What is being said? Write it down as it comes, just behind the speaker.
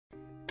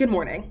Good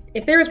morning.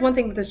 If there is one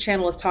thing that this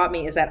channel has taught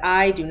me is that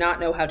I do not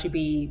know how to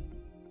be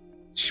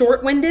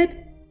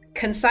short-winded,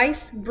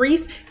 concise,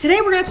 brief. Today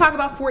we're going to talk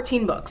about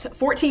 14 books.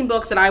 14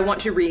 books that I want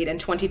to read in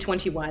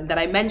 2021 that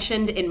I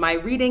mentioned in my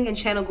reading and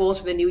channel goals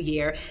for the new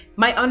year,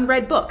 my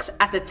unread books.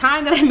 At the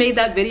time that I made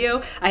that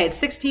video, I had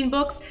 16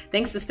 books.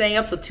 Thanks to staying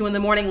up till 2 in the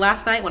morning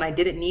last night when I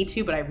didn't need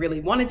to, but I really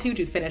wanted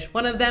to finish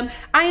one of them,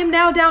 I am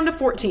now down to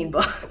 14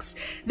 books.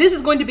 This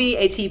is going to be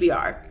a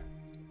TBR.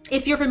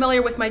 If you're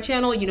familiar with my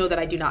channel, you know that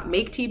I do not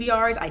make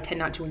TBRs. I tend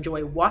not to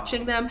enjoy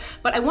watching them,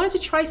 but I wanted to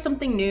try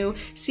something new,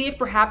 see if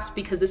perhaps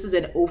because this is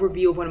an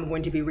overview of what I'm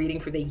going to be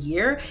reading for the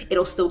year,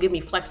 it'll still give me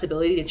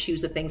flexibility to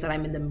choose the things that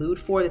I'm in the mood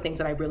for, the things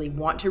that I really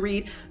want to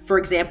read. For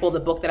example,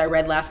 the book that I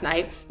read last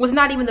night was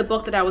not even the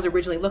book that I was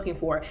originally looking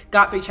for.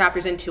 Got 3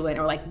 chapters into it and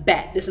were like,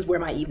 bet, this is where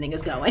my evening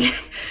is going.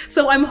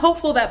 So I'm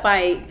hopeful that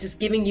by just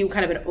giving you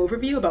kind of an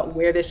overview about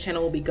where this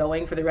channel will be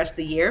going for the rest of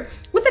the year,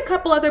 with a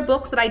couple other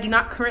books that I do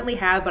not currently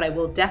have, but I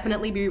will definitely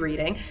be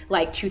reading,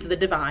 like Truth of the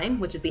Divine,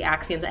 which is the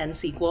Axiom's End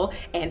sequel,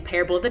 and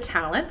Parable of the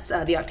Talents,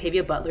 the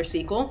Octavia Butler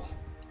sequel.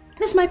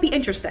 This might be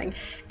interesting.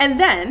 And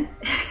then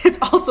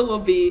it also will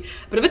be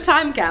a bit of a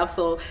time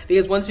capsule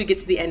because once we get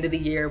to the end of the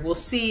year, we'll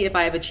see if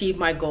I have achieved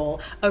my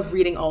goal of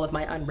reading all of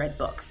my unread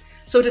books.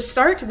 So to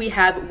start, we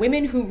have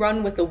Women Who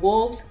Run with the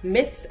Wolves,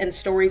 Myths and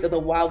Stories of the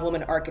Wild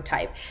Woman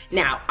Archetype.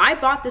 Now, I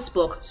bought this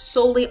book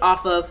solely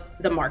off of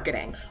the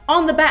marketing.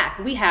 On the back,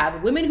 we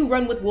have Women Who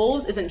Run with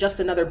Wolves isn't just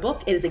another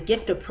book, it is a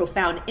gift of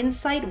profound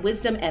insight,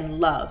 wisdom, and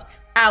love.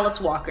 Alice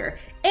Walker.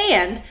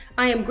 And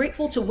I am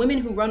grateful to Women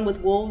Who Run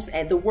with Wolves,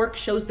 and the work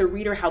shows the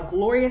reader how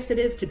glorious it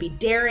is to be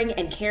daring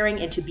and caring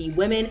and to be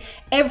women.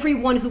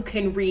 Everyone who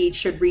can read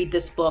should read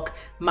this book,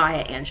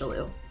 Maya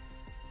Angelou.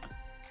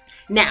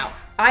 Now,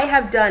 I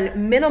have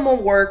done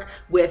minimal work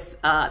with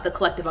the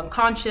collective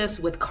unconscious,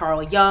 with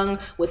Carl Jung,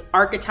 with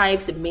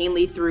archetypes,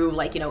 mainly through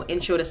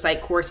intro to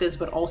psych courses,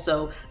 but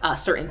also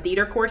certain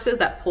theater courses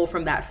that pull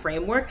from that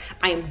framework.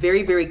 I am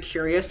very, very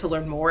curious to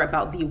learn more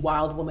about the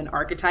wild woman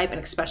archetype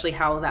and especially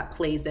how that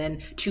plays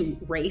in to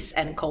race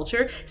and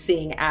culture,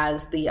 seeing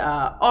as the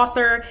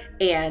author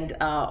and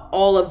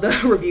all of the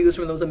reviews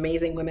from those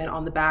amazing women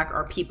on the back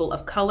are people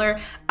of color.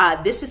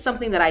 This is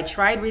something that I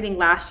tried reading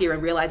last year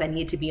and realized I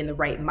needed to be in the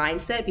right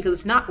mindset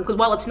because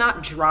while it's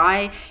not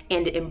dry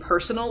and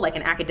impersonal like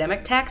an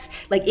academic text,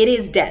 it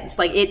is dense,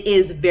 it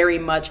is very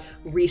much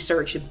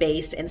research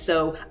based. And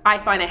so I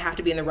find I have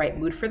to be in the right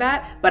mood for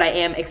that, but I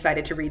am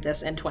excited to read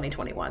this in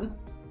 2021.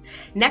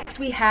 Next,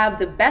 we have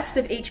The Best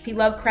of H.P.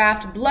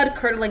 Lovecraft,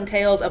 Blood-Curdling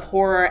Tales of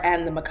Horror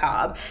and the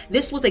Macabre.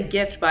 This was a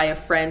gift by a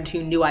friend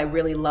who knew I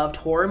really loved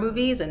horror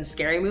movies and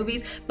scary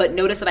movies, but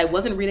noticed that I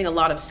wasn't reading a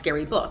lot of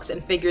scary books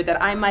and figured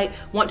that I might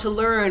want to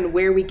learn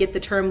where we get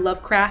the term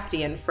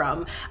Lovecraftian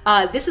from.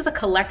 This is a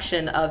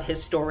collection of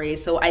his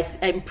stories, so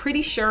I'm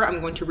pretty sure I'm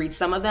going to read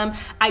some of them.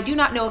 I do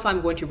not know if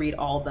I'm going to read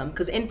all of them,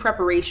 because in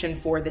preparation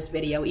for this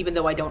video, even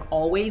though I don't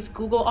always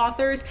Google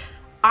authors,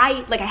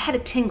 I had a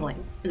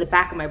tingling in the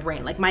back of my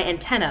brain. My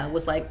antenna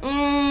was like,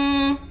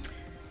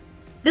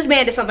 this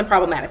man did something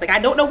problematic. I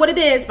don't know what it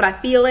is, but I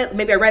feel it.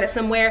 Maybe I read it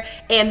somewhere.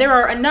 And there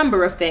are a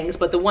number of things,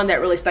 but the one that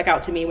really stuck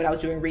out to me when I was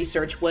doing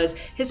research was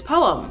his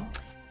poem,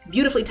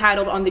 beautifully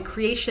titled On the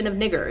Creation of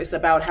Niggers,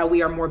 about how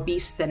we are more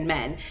beasts than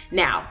men.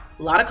 Now,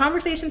 a lot of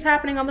conversations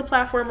happening on the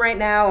platform right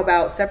now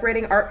about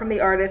separating art from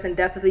the artist and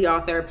death of the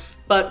author,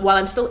 but while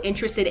I'm still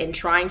interested in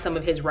trying some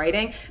of his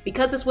writing,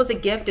 because this was a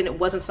gift and it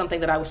wasn't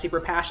something that I was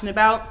super passionate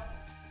about,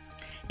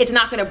 it's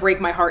not gonna break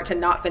my heart to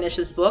not finish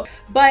this book,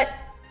 but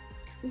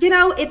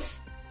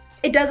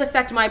it does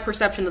affect my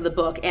perception of the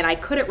book, and I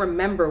couldn't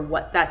remember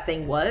what that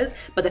thing was,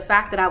 but the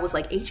fact that I was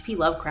like, H.P.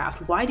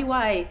 Lovecraft, why do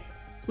I...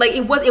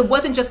 it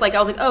wasn't just I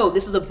was like, oh,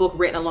 this is a book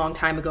written a long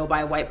time ago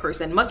by a white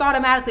person, must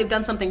automatically have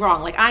done something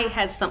wrong. I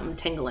had something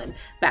tingling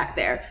back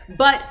there.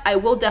 But I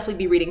will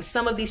definitely be reading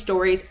some of these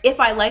stories.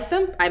 If I like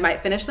them, I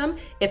might finish them.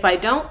 If I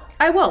don't,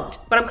 I won't.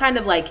 But I'm kind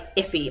of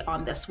iffy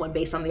on this one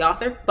based on the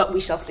author, but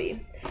we shall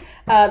see.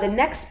 The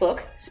next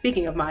book,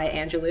 speaking of Maya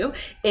Angelou,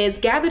 is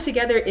Gathered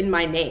Together in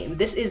My Name.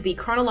 This is the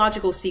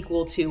chronological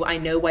sequel to I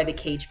Know Why the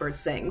Caged Bird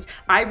Sings.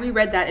 I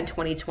reread that in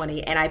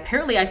 2020, and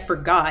apparently I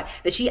forgot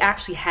that she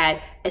actually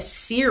had a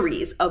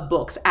series of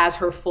books as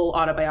her full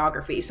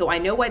autobiography. So I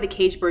Know Why the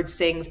Caged Bird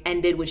Sings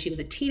ended when she was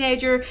a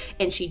teenager,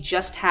 and she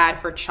just had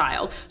her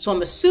child. So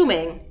I'm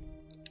assuming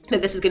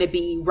that this is going to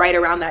be right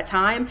around that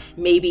time,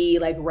 maybe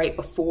right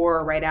before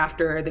or right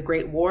after the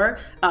Great War.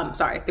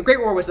 Sorry, the Great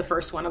War was the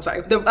first one. I'm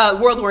sorry, the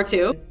World War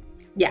II.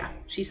 Yeah,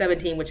 she's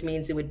 17, which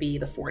means it would be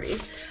the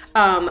 40s.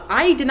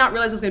 I did not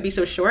realize it was going to be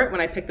so short when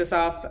I picked this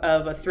off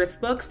of a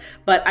thrift books,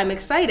 but I'm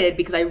excited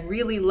because I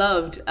really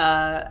loved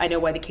I Know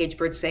Why the Caged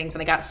Bird Sings,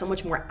 and I got so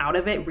much more out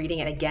of it reading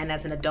it again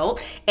as an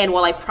adult. And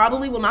while I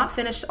probably will not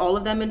finish all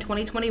of them in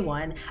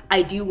 2021,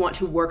 I do want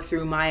to work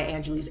through Maya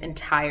Angelou's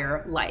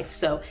entire life.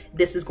 So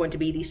this is going to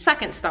be the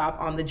second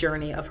stop on the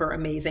journey of her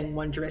amazing,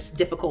 wondrous,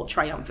 difficult,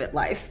 triumphant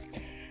life.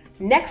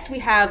 Next, we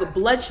have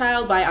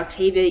Bloodchild by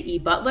Octavia E.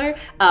 Butler.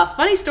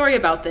 Funny story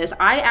about this,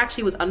 I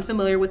actually was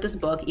unfamiliar with this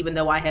book, even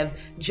though I have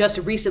just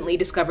recently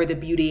discovered the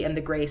beauty and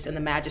the grace and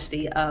the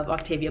majesty of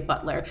Octavia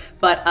Butler.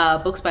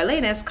 But Books by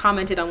Lanus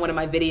commented on one of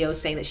my videos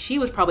saying that she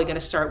was probably going to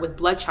start with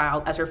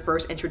Bloodchild as her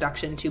first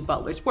introduction to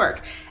Butler's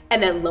work.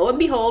 And then lo and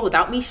behold,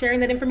 without me sharing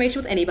that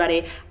information with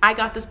anybody, I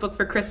got this book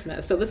for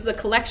Christmas. So this is a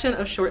collection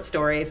of short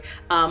stories.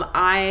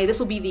 This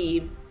will be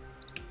the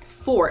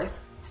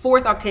fourth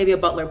Octavia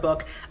Butler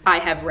book I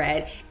have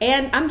read,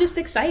 and I'm just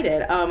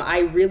excited.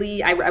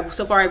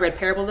 So far I read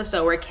Parable of the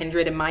Sower,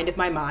 Kindred, and Mind of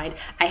My Mind.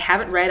 I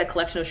haven't read a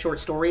collection of short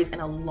stories in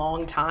a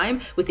long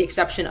time, with the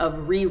exception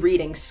of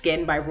rereading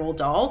Skin by Roald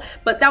Dahl,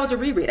 but that was a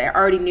reread. I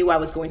already knew I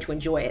was going to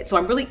enjoy it. So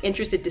I'm really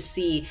interested to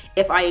see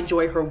if I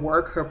enjoy her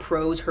work, her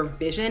prose, her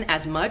vision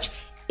as much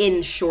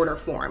in shorter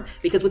form,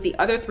 because with the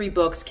other three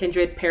books,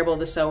 Kindred, Parable of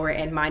the Sower,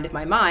 and Mind of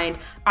My Mind,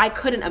 I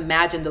couldn't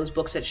imagine those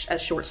books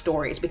as short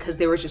stories because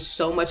there was just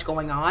so much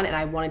going on and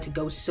I wanted to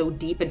go so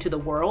deep into the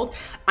world.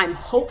 I'm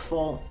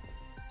hopeful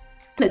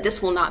that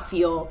this will not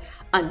feel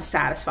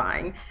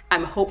unsatisfying.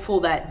 I'm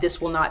hopeful that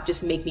this will not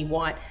just make me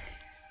want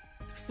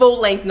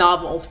full-length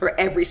novels for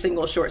every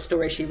single short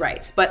story she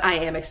writes, but I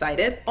am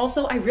excited.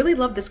 Also, I really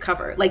love this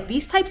cover. Like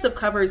these types of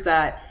covers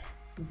that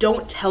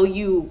don't tell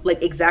you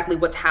like exactly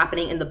what's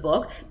happening in the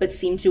book, but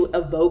seem to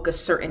evoke a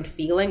certain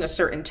feeling, a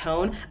certain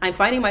tone. I'm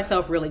finding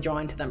myself really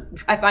drawn to them.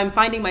 I'm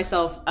finding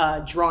myself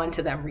drawn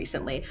to them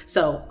recently.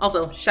 So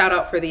also shout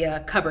out for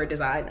the cover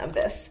design of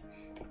this.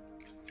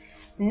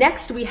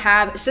 Next, we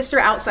have Sister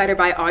Outsider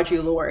by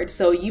Audre Lorde.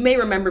 So you may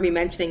remember me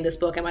mentioning this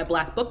book in my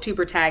Black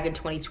Booktuber tag in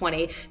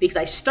 2020 because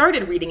I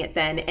started reading it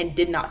then and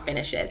did not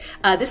finish it.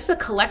 This is a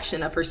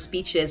collection of her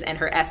speeches and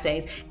her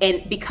essays.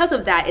 And because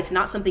of that, it's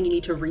not something you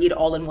need to read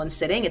all in one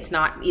sitting. It's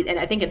not, and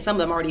I think in some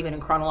of them aren't even in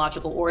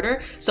chronological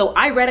order. So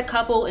I read a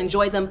couple,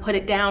 enjoyed them, put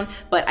it down.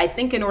 But I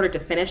think in order to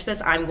finish this,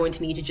 I'm going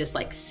to need to just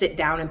like sit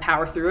down and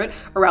power through it,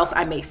 or else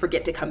I may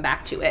forget to come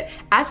back to it.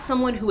 As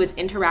someone who has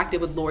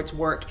interacted with Lorde's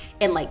work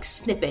in like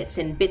snippets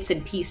and bits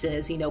and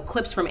pieces, you know,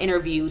 clips from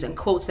interviews and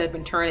quotes that have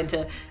been turned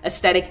into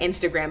aesthetic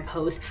Instagram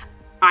posts,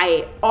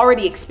 I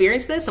already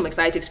experienced this. I'm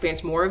excited to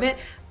experience more of it,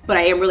 but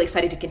I am really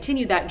excited to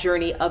continue that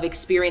journey of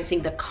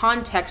experiencing the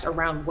context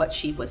around what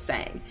she was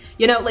saying.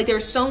 You know, like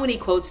there's so many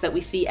quotes that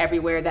we see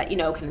everywhere that, you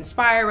know, can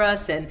inspire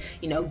us and,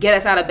 you know, get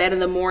us out of bed in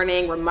the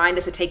morning, remind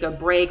us to take a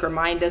break,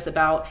 remind us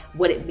about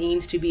what it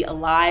means to be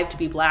alive, to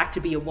be Black,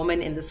 to be a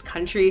woman in this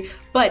country.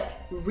 But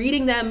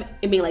reading them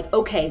and being like,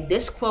 okay,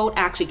 this quote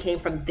actually came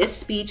from this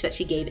speech that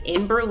she gave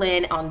in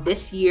Berlin on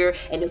this year,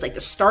 and it was like the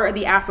start of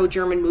the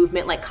Afro-German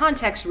movement. Like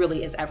context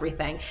really is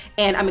everything.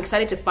 And I'm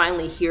excited to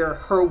finally hear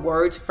her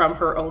words from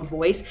her own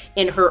voice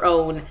in her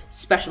own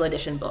special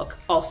edition book.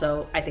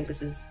 Also, I think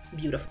this is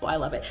beautiful. I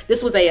love it.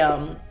 This was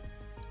a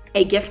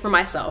gift for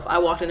myself. I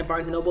walked into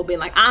Barnes & Noble being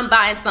like, I'm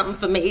buying something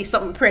for me,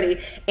 something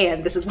pretty,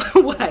 and this is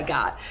what I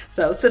got.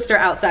 So Sister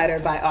Outsider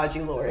by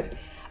Audre Lorde.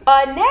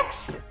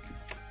 Next,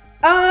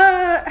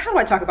 how do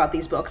I talk about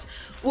these books?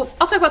 Well,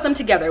 I'll talk about them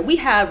together. We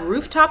have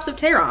Rooftops of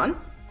Tehran,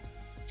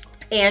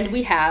 and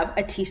we have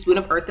A Teaspoon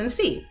of Earth and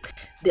Sea.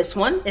 This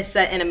one is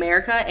set in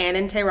America and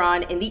in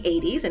Tehran in the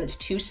 80s, and it's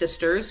two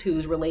sisters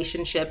whose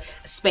relationship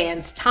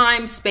spans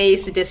time,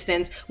 space,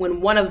 distance,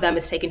 when one of them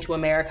is taken to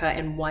America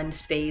and one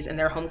stays in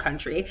their home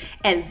country.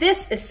 And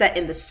this is set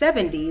in the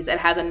 70s. It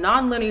has a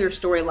non-linear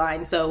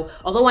storyline, so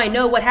although I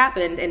know what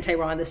happened in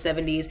Tehran in the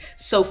 70s,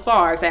 so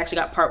far, as I actually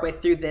got partway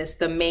through this,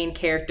 the main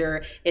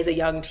character is a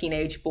young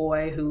teenage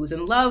boy who's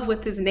in love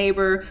with his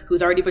neighbor,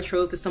 who's already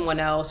betrothed to someone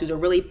else, who's a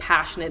really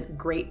passionate,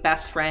 great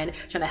best friend,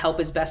 trying to help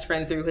his best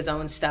friend through his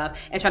own stuff,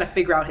 and trying to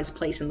figure out his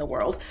place in the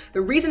world.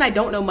 The reason I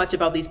don't know much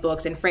about these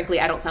books, and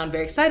frankly, I don't sound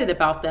very excited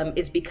about them,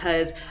 is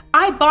because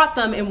I bought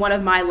them in one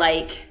of my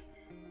like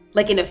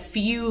in a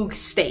fugue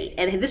state.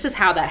 And this is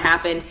how that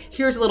happened.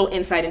 Here's a little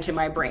insight into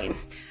my brain.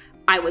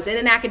 I was in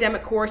an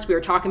academic course, we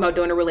were talking about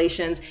donor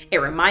relations. It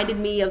reminded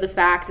me of the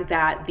fact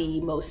that the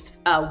most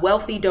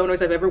wealthy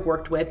donors I've ever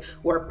worked with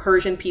were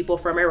Persian people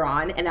from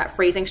Iran, and that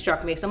phrasing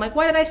struck me. So I'm like,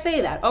 why did I say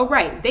that? Oh,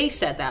 right, they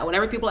said that.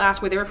 Whenever people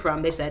asked where they were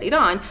from, they said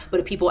Iran, but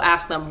if people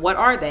asked them, what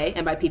are they?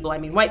 And by people, I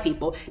mean white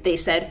people, they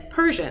said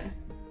Persian.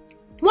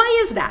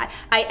 Why is that?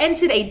 I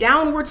entered a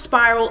downward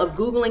spiral of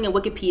Googling and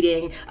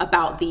Wikipediaing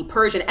about the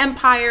Persian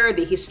Empire,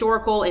 the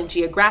historical and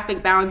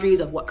geographic boundaries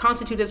of what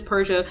constituted as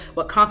Persia,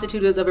 what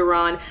constituted as of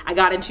Iran. I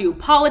got into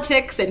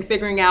politics and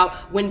figuring out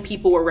when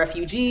people were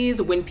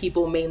refugees, when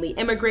people mainly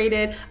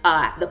immigrated,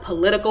 the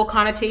political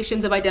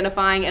connotations of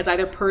identifying as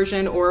either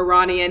Persian or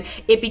Iranian.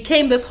 It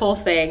became this whole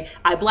thing.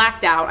 I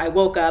blacked out, I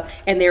woke up,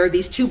 and there are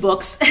these two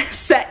books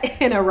set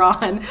in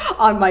Iran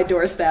on my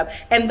doorstep.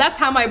 And that's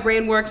how my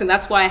brain works, and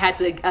that's why I had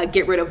to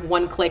get rid of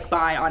one-click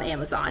buy on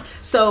Amazon.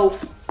 So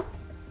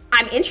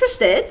I'm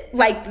interested,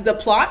 like the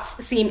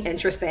plots seem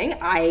interesting.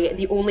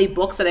 The only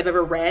books that I've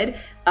ever read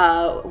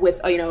with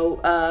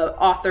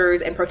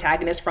authors and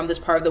protagonists from this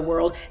part of the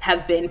world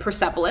have been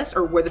Persepolis,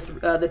 or were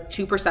the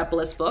two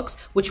Persepolis books,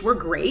 which were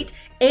great.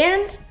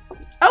 And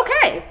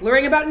okay,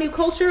 learning about new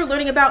culture,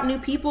 learning about new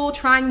people,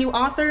 trying new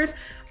authors.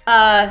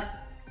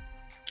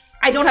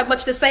 I don't have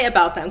much to say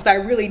about them because I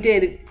really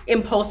did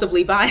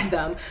impulsively buy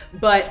them,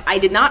 but I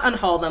did not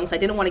unhaul them because I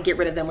didn't want to get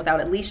rid of them without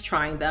at least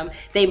trying them.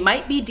 They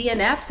might be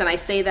DNFs, and I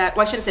say that,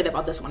 well, I shouldn't say that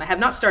about this one. I have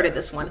not started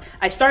this one.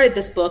 I started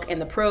this book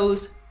and the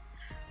prose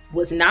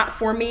was not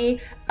for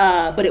me,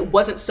 but it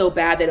wasn't so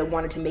bad that it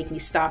wanted to make me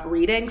stop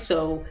reading.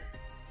 So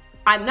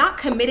I'm not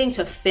committing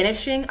to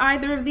finishing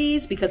either of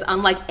these because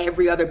unlike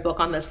every other book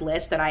on this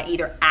list that I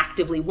either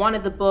actively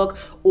wanted the book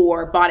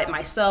or bought it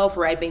myself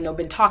or I'd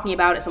been talking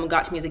about it, someone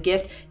got to me as a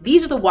gift,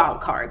 these are the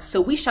wild cards.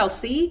 So we shall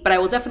see, but I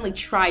will definitely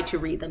try to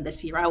read them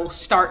this year. I will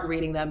start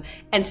reading them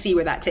and see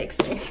where that takes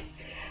me.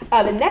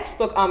 The next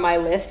book on my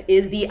list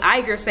is the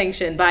Eiger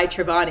Sanction by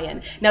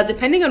Trevanian. Now,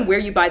 depending on where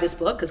you buy this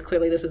book, because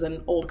clearly this is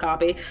an old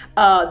copy,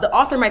 the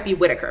author might be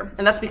Whitaker.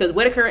 And that's because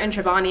Whitaker and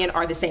Trevanian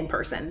are the same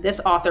person.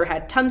 This author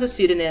had tons of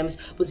pseudonyms,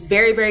 was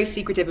very, very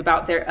secretive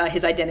about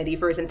his identity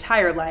for his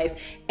entire life.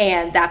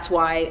 And that's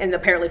why, and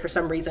apparently for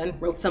some reason,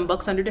 wrote some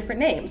books under different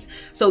names.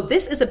 So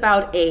this is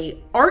about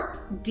a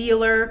art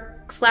dealer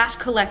 /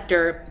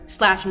 collector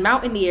 /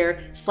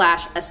 mountaineer /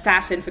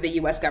 assassin for the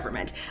US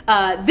government.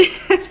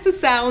 This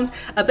sounds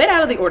a bit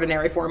out of the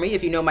ordinary for me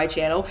if you know my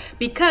channel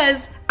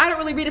because I don't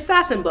really read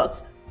assassin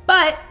books.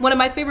 But one of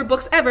my favorite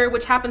books ever,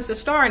 which happens to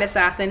star an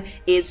assassin,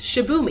 is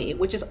Shibumi,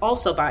 which is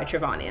also by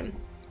Trevanian.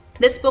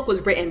 This book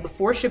was written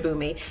before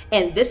Shibumi,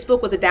 and this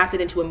book was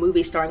adapted into a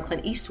movie starring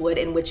Clint Eastwood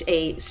in which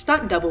a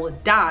stunt double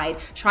died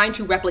trying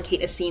to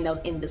replicate a scene that was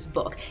in this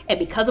book. And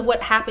because of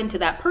what happened to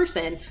that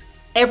person,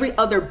 every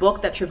other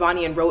book that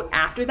Trevanian wrote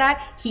after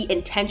that, he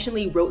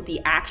intentionally wrote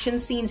the action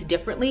scenes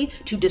differently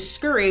to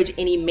discourage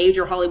any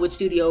major Hollywood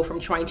studio from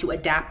trying to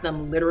adapt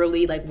them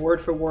literally, like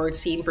word for word,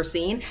 scene for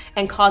scene,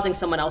 and causing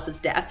someone else's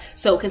death.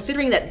 So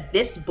considering that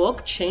this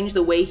book changed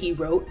the way he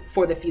wrote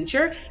for the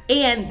future,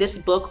 and this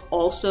book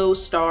also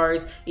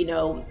stars, you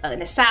know,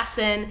 an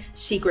assassin,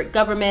 secret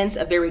governments,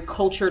 a very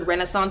cultured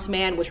Renaissance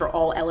man, which are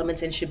all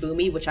elements in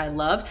Shibumi, which I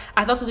loved.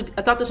 I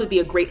thought this would be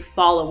a great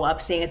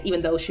follow-up, seeing as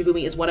even though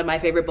Shibumi is one of my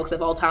favorite books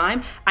of all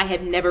time, I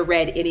have never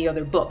read any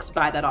other books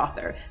by that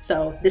author.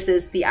 So this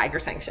is the Eiger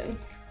Sanction.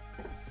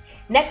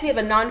 Next, we have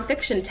a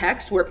nonfiction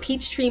text where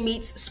Peachtree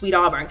meets Sweet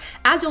Auburn.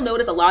 As you'll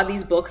notice, a lot of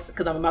these books,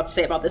 because I'm about to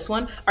say about this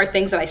one, are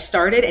things that I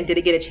started and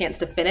didn't get a chance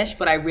to finish,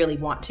 but I really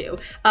want to.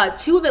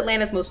 Two of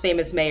Atlanta's most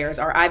famous mayors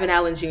are Ivan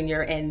Allen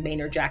Jr. and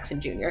Maynard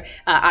Jackson Jr.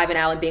 Ivan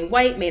Allen being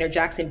white, Maynard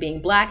Jackson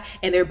being black,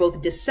 and they're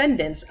both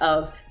descendants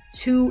of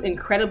two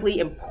incredibly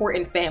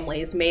important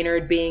families,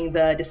 Maynard being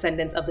the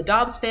descendants of the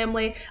Dobbs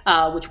family,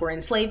 which were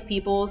enslaved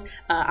peoples,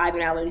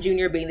 Ivan Allen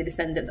Jr. being the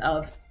descendants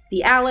of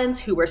the Allens,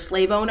 who were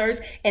slave owners.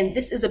 And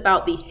this is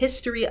about the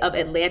history of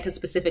Atlanta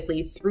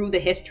specifically through the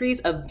histories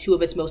of two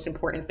of its most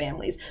important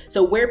families.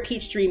 So where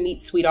Peachtree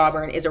meets Sweet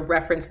Auburn is a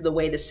reference to the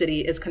way the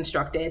city is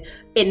constructed.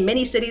 In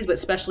many cities, but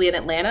especially in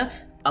Atlanta,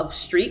 a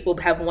street will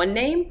have one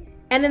name,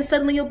 and then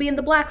suddenly you'll be in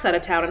the black side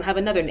of town and have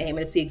another name, and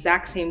it's the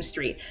exact same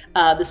street.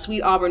 The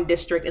Sweet Auburn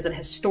district is a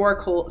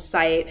historical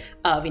site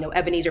of,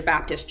 Ebenezer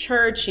Baptist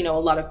Church, a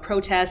lot of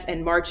protests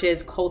and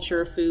marches,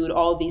 culture, food,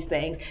 all of these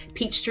things.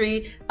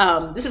 Peachtree,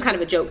 this is kind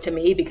of a joke to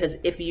me because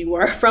if you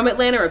are from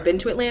Atlanta or been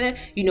to Atlanta,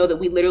 you know that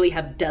we literally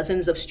have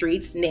dozens of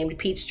streets named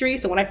Peachtree.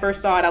 So when I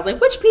first saw it, I was like,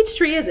 which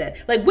Peachtree is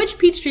it? Like, which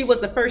Peachtree was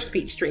the first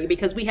Peachtree?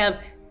 Because we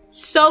have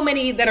so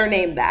many that are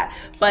named that.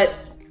 But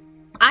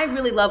I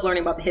really love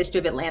learning about the history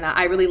of Atlanta.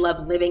 I really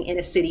love living in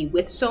a city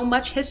with so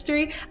much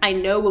history. I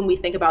know when we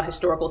think about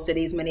historical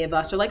cities, many of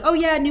us are like, oh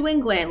yeah, New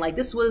England, like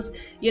this was,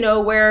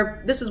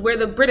 this is where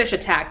the British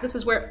attacked. This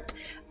is where,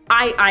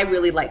 I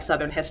really like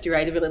Southern history.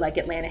 I really like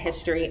Atlanta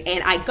history.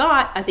 And I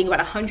got, I think about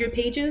 100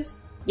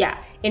 pages,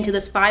 into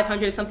this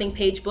 500 something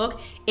page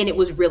book, and it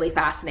was really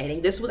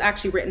fascinating. This was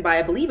actually written by,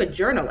 I believe, a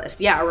journalist,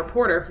 a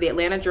reporter for the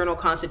Atlanta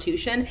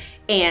Journal-Constitution.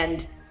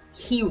 And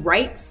he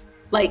writes,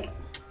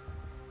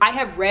 I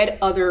have read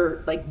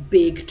other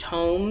big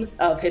tomes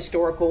of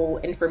historical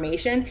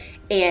information,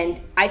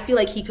 and I feel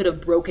like he could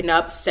have broken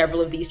up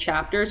several of these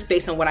chapters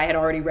based on what I had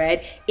already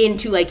read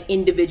into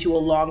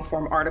individual long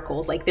form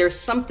articles. There's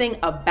something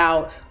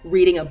about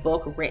reading a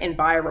book written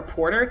by a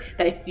reporter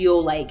that I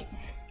feel like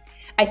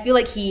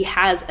he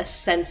has a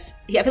sense,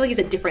 I feel like he's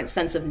a different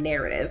sense of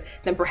narrative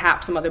than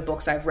perhaps some other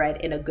books I've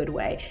read in a good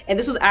way. And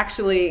this was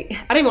actually,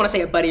 I don't even want to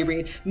say a buddy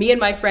read. Me and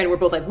my friend were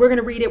both like, we're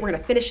gonna read it, we're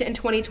gonna finish it in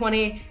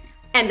 2020.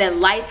 And then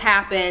life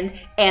happened,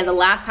 and the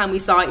last time we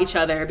saw each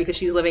other, because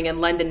she's living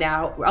in London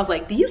now, I was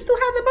like, do you still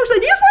have the book? She's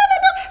like, do you still have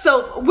that book?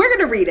 So we're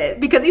gonna read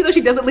it, because even though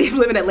she doesn't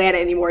live in Atlanta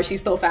anymore,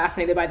 she's still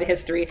fascinated by the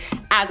history,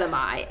 as am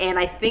I. And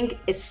I think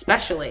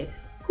especially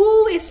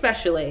with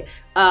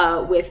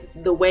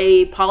the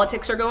way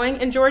politics are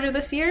going in Georgia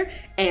this year,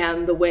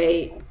 and the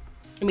way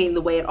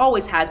it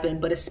always has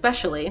been, but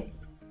especially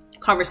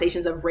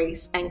conversations of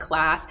race and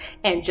class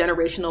and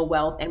generational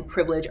wealth and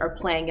privilege are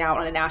playing out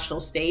on a national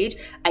stage.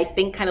 I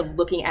think kind of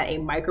looking at a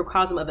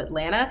microcosm of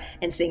Atlanta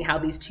and seeing how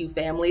these two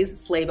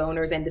families, slave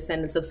owners and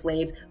descendants of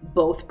slaves,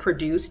 both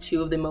produced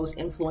two of the most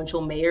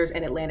influential mayors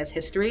in Atlanta's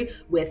history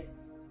with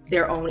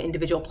their own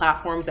individual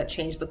platforms that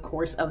changed the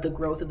course of the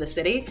growth of the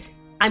city.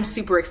 I'm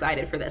super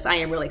excited for this. I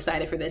am really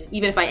excited for this,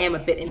 even if I am a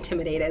bit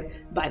intimidated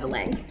by the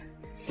length.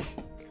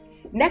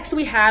 Next,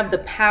 we have The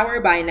Power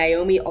by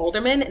Naomi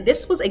Alderman.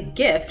 This was a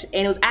gift,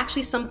 and it was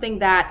actually something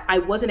that I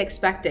wasn't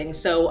expecting.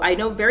 So I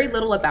know very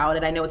little about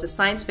it. I know it's a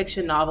science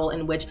fiction novel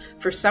in which,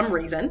 for some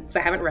reason, because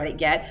I haven't read it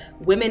yet,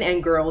 women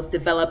and girls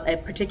develop a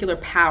particular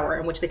power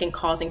in which they can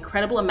cause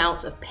incredible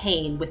amounts of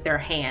pain with their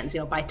hands,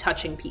 by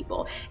touching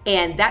people.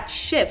 And that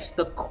shifts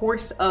the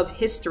course of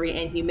history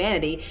and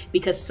humanity,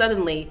 because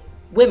suddenly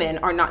women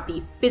are not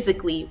the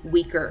physically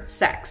weaker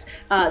sex.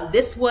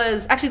 This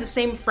was actually the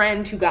same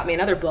friend who got me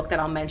another book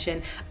that I'll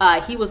mention.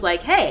 He was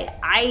like, hey,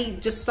 I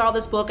just saw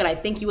this book and I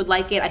think you would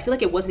like it. I feel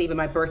like it wasn't even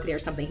my birthday or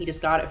something. He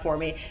just got it for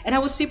me. And I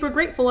was super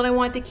grateful and I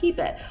wanted to keep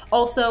it.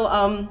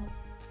 Also,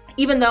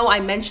 even though I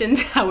mentioned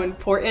how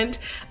important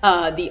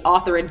the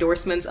author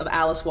endorsements of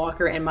Alice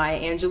Walker and Maya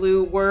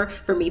Angelou were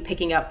for me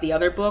picking up the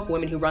other book,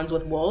 Women Who Runs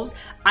with Wolves,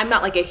 I'm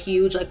not like a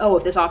huge, oh,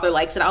 if this author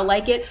likes it, I'll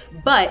like it.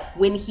 But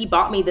when he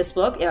bought me this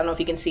book, I don't know if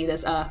you can see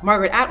this,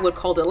 Margaret Atwood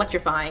called it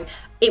electrifying.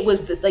 It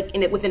was this,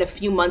 within a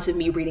few months of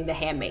me reading The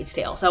Handmaid's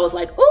Tale. So I was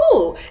like,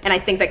 ooh, and I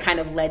think that kind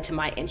of led to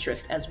my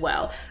interest as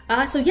well.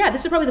 So yeah,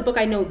 this is probably the book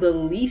I know the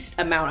least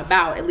amount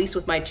about, at least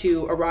with my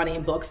two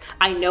Iranian books.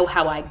 I know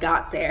how I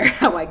got there,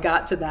 how I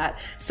got to that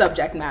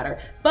subject matter.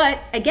 But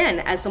again,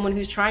 as someone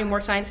who's trying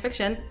more science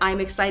fiction, I'm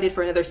excited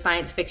for another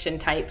science fiction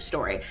type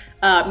story.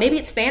 Maybe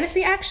it's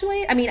fantasy,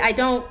 actually. I mean,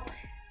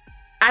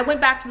 I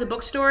went back to the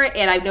bookstore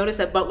and I've noticed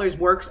that Butler's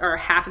works are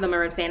half of them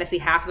are in fantasy,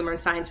 half of them are in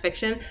science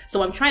fiction.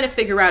 So I'm trying to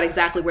figure out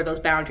exactly where those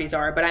boundaries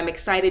are, but I'm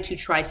excited to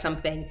try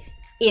something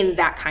in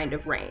that kind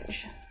of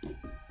range.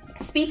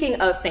 Speaking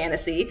of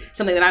fantasy,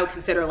 something that I would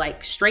consider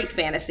like straight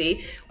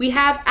fantasy, we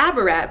have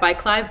Abarat by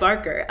Clive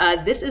Barker.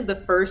 This is the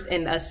first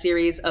in a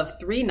series of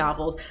 3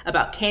 novels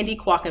about Candy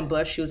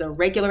Quackenbush, who's a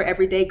regular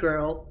everyday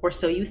girl, or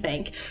so you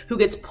think, who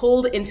gets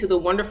pulled into the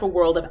wonderful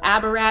world of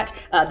Abarat.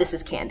 This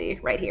is Candy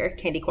right here,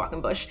 Candy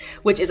Quackenbush,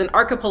 which is an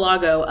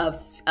archipelago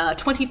of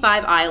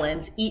 25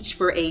 islands, each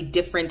for a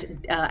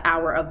different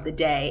hour of the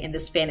day in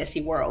this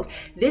fantasy world.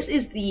 This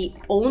is the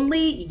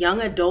only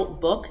young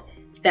adult book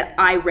that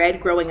I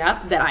read growing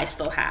up that I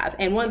still have.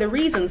 And one of the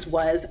reasons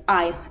was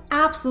I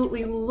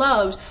absolutely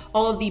loved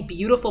all of the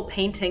beautiful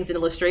paintings and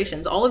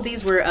illustrations. All of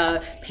these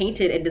were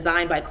painted and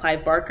designed by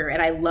Clive Barker.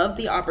 And I loved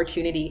the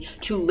opportunity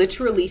to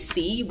literally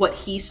see what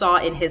he saw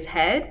in his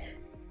head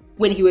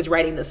when he was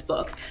writing this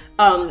book.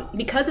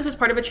 Because this is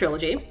part of a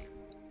trilogy,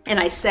 and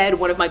I said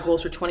one of my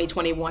goals for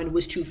 2021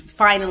 was to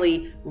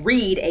finally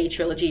read a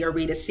trilogy or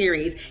read a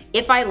series.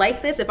 If I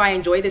like this, if I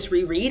enjoy this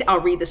reread, I'll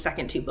read the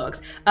second 2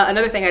 books.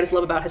 Another thing I just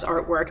love about his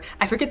artwork,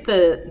 I forget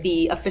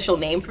the official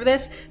name for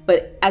this,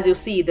 but as you'll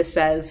see, this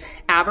says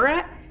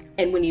Abarat,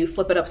 and when you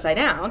flip it upside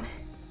down,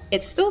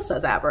 it still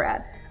says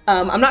Abarat.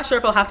 I'm not sure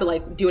if I'll have to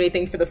do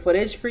anything for the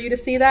footage for you to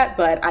see that,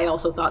 but I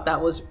also thought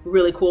that was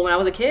really cool when I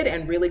was a kid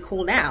and really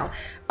cool now.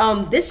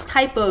 This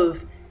type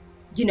of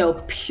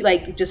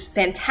just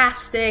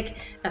fantastic,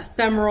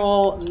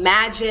 ephemeral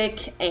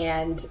magic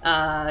and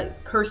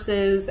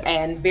curses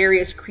and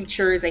various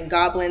creatures and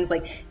goblins.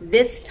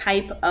 This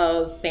type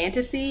of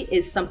fantasy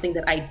is something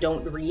that I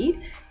don't read.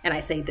 And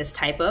I say this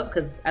type of,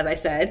 because as I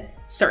said,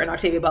 certain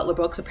Octavia Butler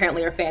books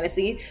apparently are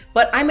fantasy,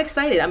 but I'm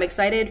excited. I'm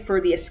excited for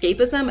the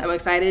escapism. I'm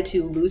excited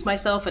to lose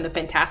myself in a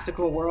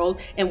fantastical world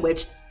in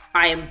which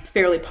I am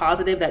fairly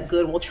positive that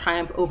good will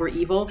triumph over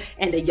evil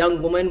and a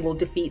young woman will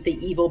defeat the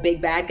evil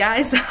big bad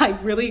guys. I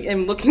really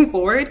am looking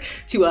forward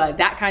to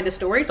that kind of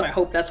story. So I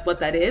hope that's what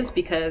that is,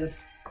 because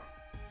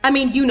I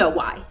mean, you know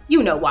why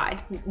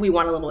we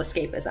want a little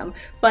escapism.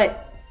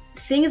 But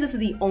seeing as this is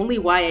the only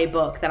YA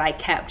book that I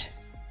kept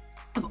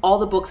of all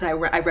the books that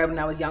I read when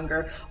I was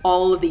younger,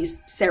 all of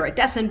these Sarah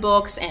Dessen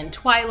books and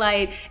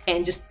Twilight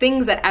and just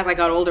things that as I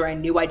got older, I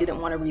knew I didn't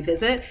want to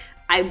revisit.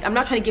 I'm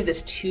not trying to give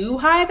this too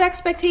high of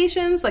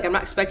expectations. I'm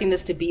not expecting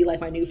this to be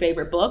my new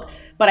favorite book,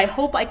 but I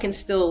hope I can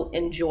still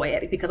enjoy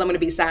it, because I'm going to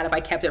be sad if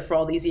I kept it for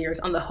all these years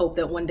on the hope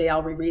that one day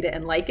I'll reread it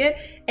and like it.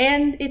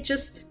 And it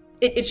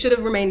should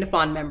have remained a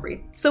fond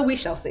memory. So we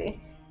shall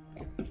see.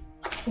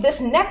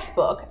 This next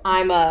book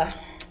I'm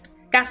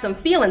got some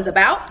feelings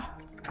about,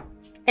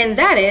 and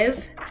that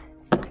is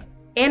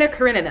Anna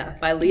Karenina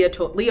by Leo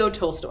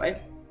Tolstoy.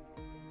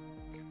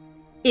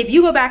 If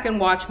you go back and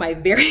watch my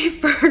very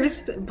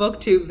first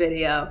booktube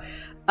video,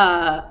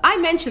 I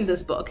mentioned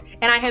this book,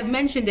 and I have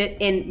mentioned it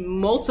in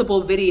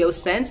multiple videos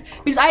since,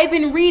 because I have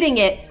been reading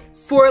it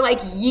for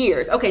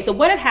years. Okay, so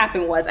what had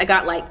happened was I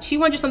got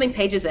 200 something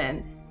pages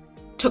in,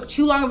 took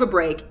too long of a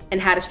break,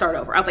 and had to start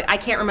over. I was like, I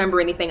can't remember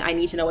anything, I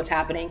need to know what's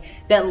happening.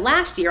 Then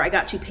last year I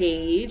got to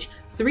page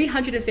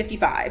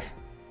 355,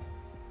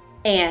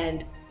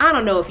 and I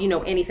don't know if you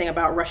know anything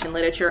about Russian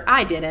literature.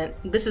 I didn't.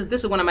 This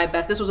is one of my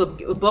best. This was a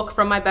book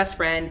from my best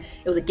friend.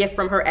 It was a gift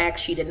from her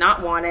ex. She did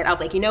not want it. I was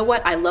like, you know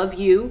what? I love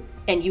you,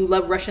 and you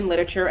love Russian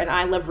literature, and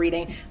I love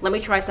reading. Let me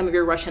try some of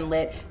your Russian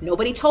lit.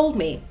 Nobody told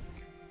me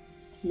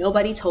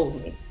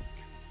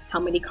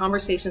how many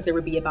conversations there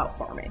would be about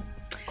farming.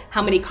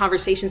 how many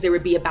conversations there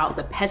would be about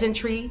the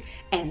peasantry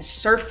and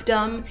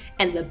serfdom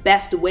and the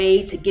best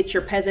way to get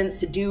your peasants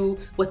to do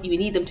what you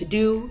need them to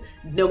do.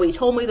 Nobody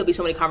told me there'll be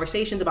so many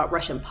conversations about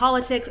Russian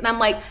politics. And I'm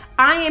like,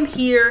 I am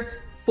here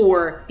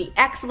for the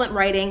excellent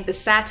writing, the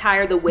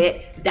satire, the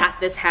wit that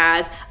this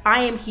has.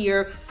 I am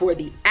here for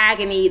the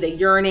agony, the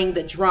yearning,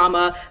 the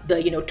drama,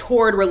 the,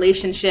 torrid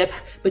relationship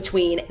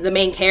between the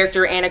main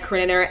character, Anna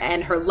Karenina,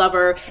 and her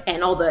lover,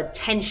 and all the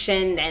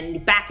tension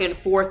and back and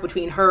forth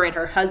between her and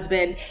her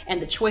husband,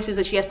 and the choices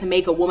that she has to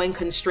make, a woman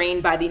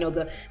constrained by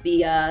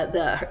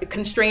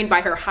constrained by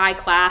her high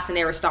class and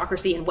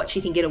aristocracy and what she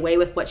can get away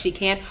with, what she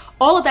can't.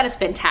 All of that is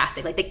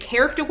fantastic. Like, the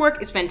character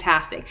work is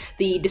fantastic.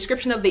 The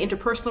description of the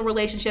interpersonal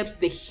relationships,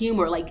 the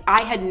humor, like,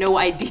 I had no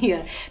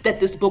idea that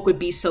this book would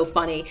be so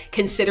funny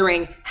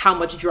considering how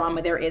much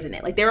drama there is in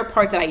it. Like, there are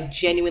parts that I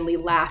genuinely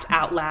laughed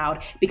out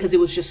loud because it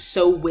was just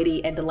so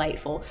witty and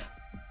delightful.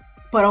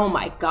 But oh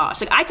my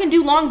gosh, like, I can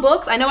do long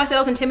books. I know I said I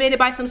was intimidated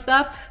by some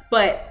stuff,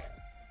 but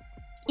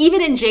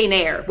even in Jane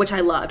Eyre, which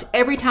I loved,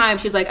 every time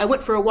she's like, I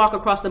went for a walk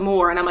across the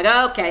moor, and I'm like,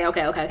 okay,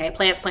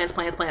 plants,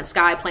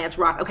 sky, plants,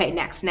 rock. Okay,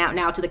 next,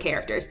 now to the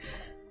characters.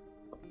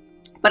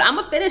 But I'm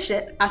gonna finish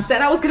it. I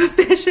said I was gonna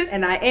finish it,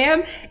 and I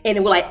am.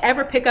 And will I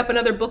ever pick up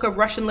another book of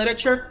Russian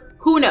literature?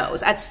 Who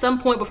knows? At some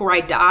point before I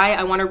die,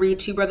 I wanna read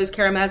Two Brothers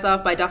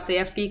Karamazov by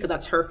Dostoevsky, because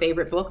that's her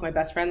favorite book, my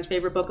best friend's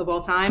favorite book of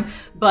all time.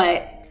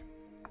 But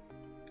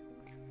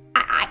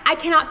I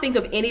cannot think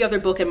of any other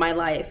book in my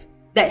life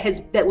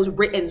that was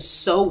written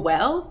so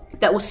well,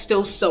 that was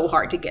still so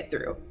hard to get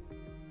through.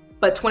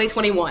 But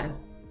 2021,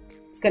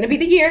 it's gonna be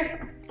the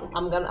year.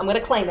 I'm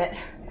gonna claim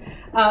it.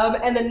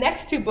 And the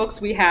next two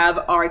books we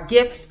have are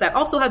gifts that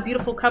also have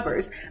beautiful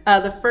covers.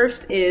 The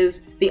first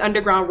is The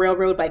Underground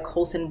Railroad by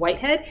Colson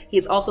Whitehead. He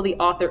is also the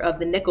author of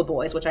The Nickel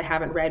Boys, which I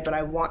haven't read, but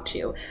I want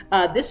to.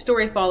 This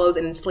story follows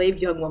an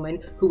enslaved young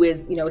woman who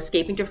is,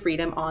 escaping to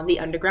freedom on the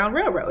Underground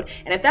Railroad.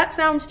 And if that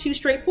sounds too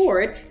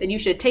straightforward, then you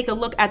should take a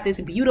look at this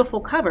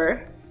beautiful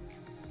cover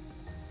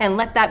and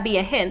let that be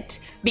a hint,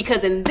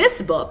 because in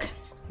this book,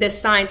 this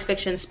science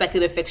fiction,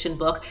 speculative fiction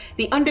book,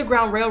 the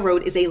Underground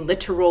Railroad is a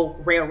literal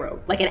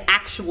railroad, like an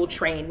actual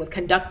train with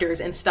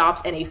conductors and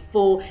stops and a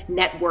full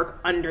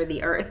network under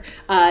the earth.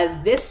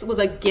 This was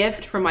a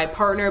gift from my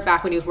partner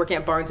back when he was working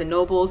at Barnes &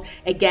 Nobles.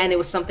 Again, it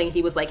was something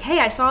he was like, hey,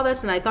 I saw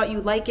this and I thought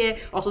you'd like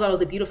it. Also thought it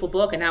was a beautiful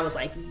book. And I was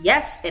like,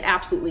 yes, it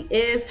absolutely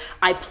is.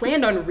 I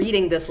planned on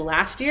reading this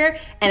last year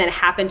and then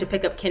happened to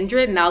pick up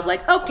Kindred. And I was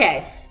like,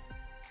 okay,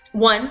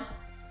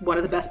 one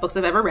of the best books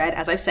I've ever read,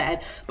 as I've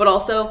said, but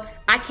also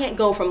I can't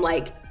go from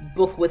like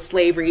book with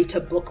slavery to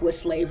book with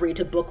slavery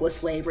to book with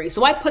slavery.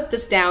 So I put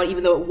this down,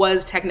 even though it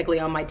was technically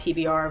on my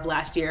TBR of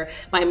last year,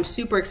 but I'm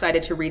super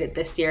excited to read it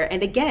this year.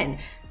 And again,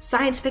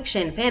 science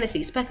fiction,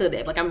 fantasy,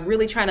 speculative, like I'm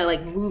really trying to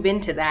like move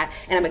into that.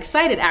 And I'm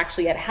excited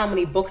actually at how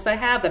many books I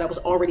have that I was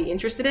already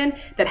interested in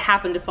that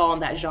happen to fall in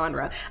that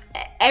genre.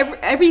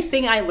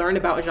 Everything I learned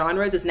about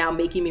genres is now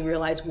making me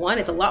realize, one,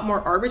 it's a lot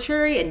more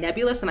arbitrary and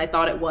nebulous than I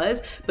thought it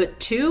was, but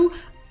two,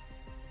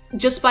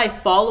 just by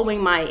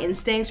following my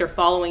instincts or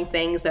following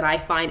things that I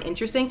find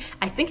interesting,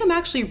 I think I'm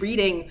actually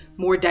reading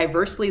more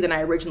diversely than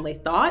I originally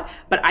thought,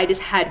 but I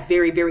just had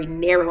very, very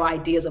narrow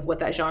ideas of what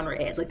that genre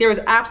is. Like, there was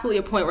absolutely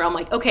a point where I'm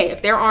like, okay,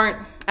 if there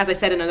aren't, as I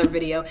said in another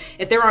video,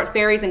 if there aren't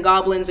fairies and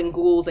goblins and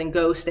ghouls and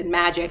ghosts and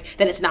magic,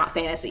 then it's not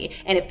fantasy.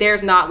 And if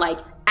there's not like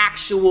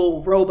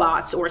actual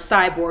robots or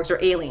cyborgs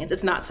or aliens,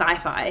 it's not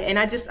sci-fi. And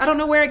I don't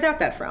know where I got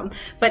that from.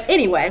 But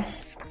anyway,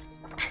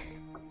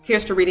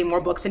 here's to reading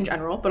more books in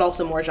general, but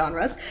also more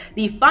genres.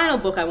 The final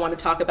book I want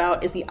to talk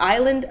about is The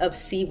Island of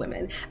Sea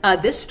Women.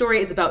 This story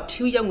is about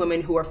two young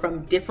women who are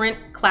from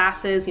different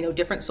classes,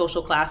 different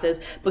social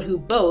classes, but who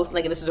both,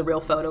 like, and this is a real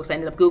photo because I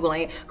ended up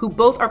Googling it, who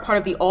both are part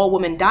of the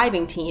all-woman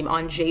diving team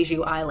on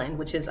Jeju Island,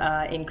 which is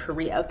in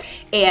Korea.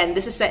 And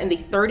this is set in the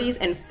 30s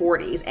and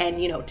 40s.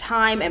 And,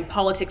 time and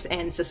politics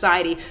and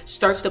society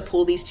starts to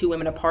pull these two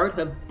women apart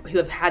who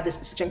have had this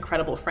such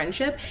incredible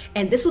friendship.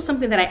 And this was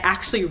something that I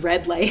actually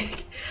read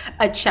like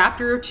a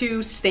chapter or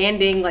two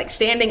standing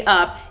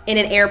up in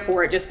an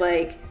airport, just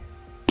like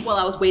while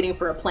I was waiting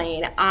for a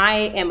plane.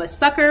 I am a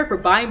sucker for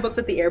buying books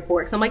at the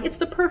airport, so I'm like, it's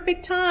the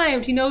perfect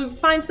time to,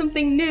 find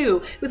something new.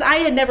 Because I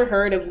had never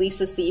heard of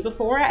Lisa C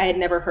before. I had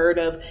never heard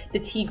of The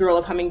Tea Girl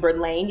of Hummingbird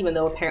Lane, even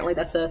though apparently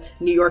that's a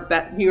New York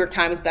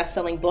Times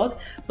best-selling book.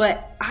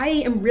 But I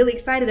am really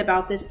excited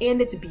about this,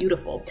 and it's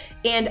beautiful.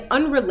 And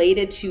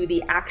unrelated to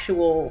the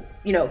actual,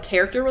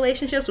 character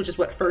relationships, which is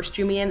what first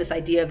drew me in, this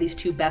idea of these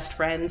two best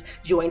friends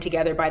joined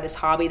together by this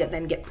hobby that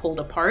then get pulled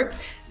apart.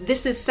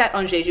 This is set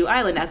on Jeju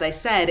Island, as I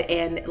said,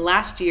 and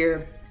last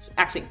year,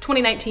 actually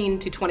 2019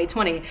 to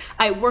 2020,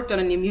 I worked on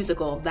a new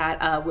musical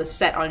that was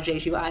set on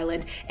Jeju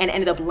Island and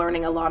ended up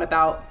learning a lot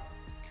about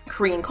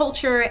Korean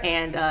culture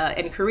and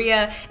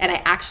Korea. And I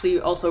actually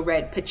also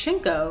read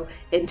Pachinko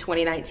in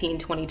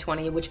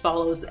 2019-2020, which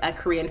follows a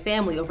Korean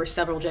family over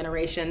several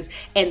generations.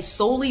 And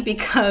solely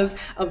because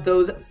of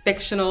those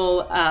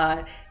fictional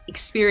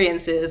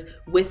experiences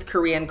with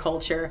Korean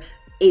culture,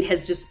 it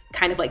has just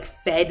kind of like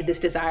fed this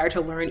desire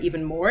to learn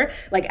even more.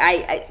 Like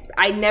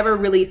I never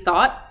really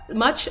thought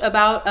much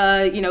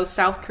about, you know,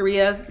 South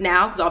Korea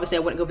now, because obviously I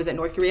wouldn't go visit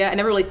North Korea. I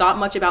never really thought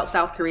much about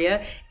South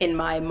Korea in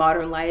my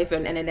modern life,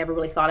 and I never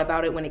really thought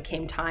about it when it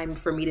came time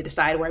for me to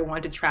decide where I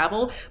wanted to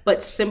travel.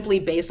 But simply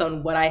based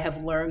on what I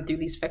have learned through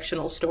these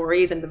fictional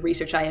stories and the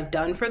research I have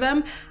done for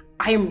them,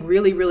 I am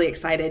really, really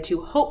excited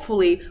to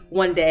hopefully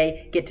one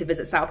day get to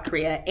visit South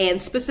Korea,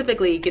 and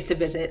specifically get to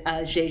visit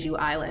Jeju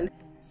Island.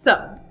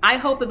 So I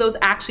hope that those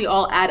actually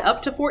all add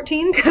up to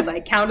 14, because I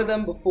counted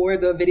them before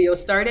the video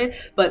started.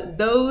 But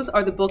those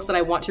are the books that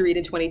I want to read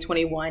in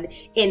 2021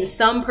 in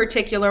some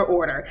particular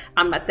order.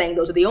 I'm not saying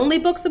those are the only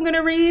books I'm going to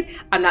read.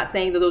 I'm not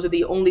saying that those are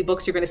the only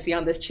books you're going to see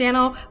on this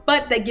channel,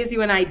 but that gives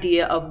you an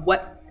idea of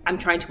what I'm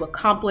trying to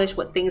accomplish,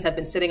 what things have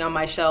been sitting on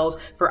my shelves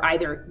for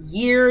either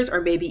years or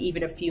maybe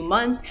even a few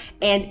months.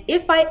 And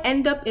if I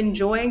end up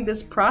enjoying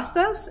this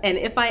process, and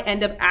if I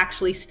end up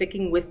actually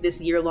sticking with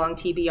this year-long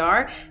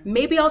TBR,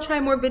 maybe I'll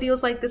try more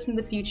videos like this in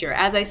the future.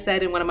 As I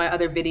said in one of my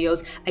other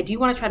videos, I do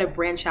want to try to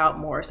branch out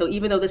more. So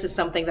even though this is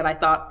something that I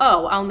thought,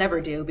 oh, I'll never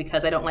do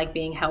because I don't like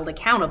being held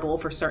accountable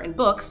for certain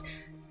books,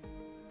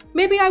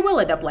 maybe I will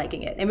end up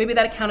liking it, and maybe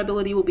that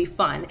accountability will be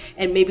fun,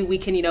 and maybe we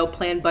can, you know,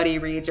 plan buddy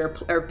reads, or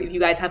if you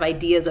guys have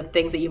ideas of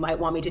things that you might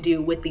want me to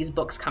do with these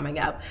books coming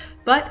up.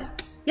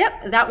 But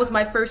yep, that was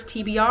my first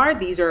TBR.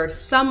 These are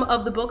some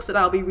of the books that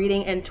I'll be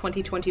reading in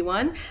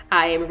 2021.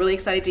 I am really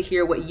excited to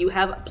hear what you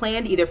have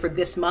planned, either for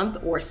this month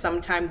or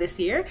sometime this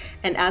year.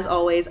 And as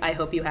always, I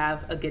hope you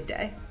have a good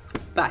day.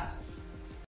 Bye.